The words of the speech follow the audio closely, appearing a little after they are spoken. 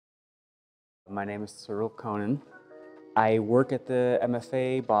My name is Cyrille Conan. I work at the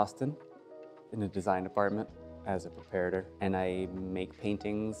MFA Boston in the design department as a preparator, and I make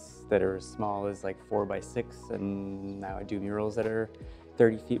paintings that are as small as like 4 by 6, and now I do murals that are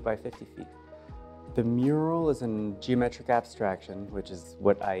 30 feet by 50 feet. The mural is in geometric abstraction, which is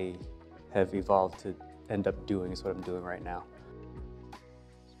what I have evolved to end up doing, is what I'm doing right now.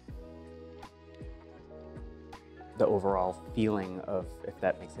 The overall feeling of, if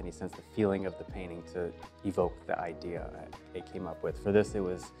that makes any sense, the feeling of the painting to evoke the idea I came up with. For this, it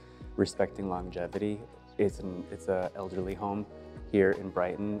was respecting longevity. It's an elderly home here in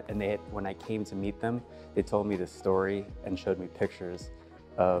Brighton, and when I came to meet them, they told me the story and showed me pictures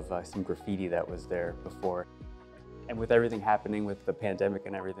of some graffiti that was there before. And with everything happening with the pandemic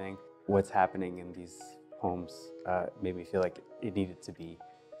and everything, what's happening in these homes made me feel like it needed to be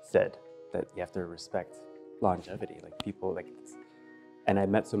said, that you have to respect longevity, like people, and I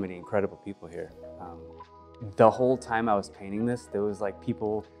met so many incredible people here. The whole time I was painting this, there was like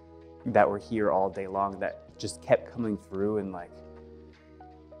people that were here all day long that just kept coming through and like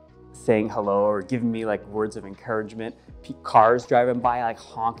saying hello or giving me like words of encouragement. Cars driving by like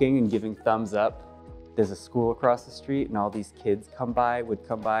honking and giving thumbs up. There's a school across the street and all these kids would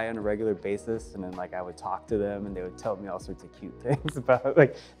come by on a regular basis, and then like I would talk to them and they would tell me all sorts of cute things about,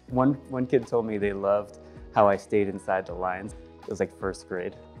 like one kid told me they loved how I stayed inside the lines. It was like 1st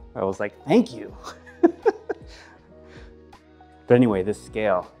grade. I was like, thank you. But anyway, this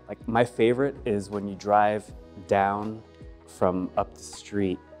scale, like my favorite is when you drive down from up the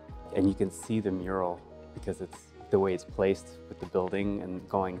street and you can see the mural because it's the way it's placed with the building and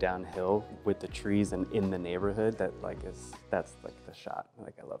going downhill with the trees and in the neighborhood. That's like the shot.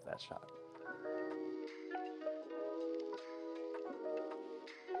 Like I love that shot.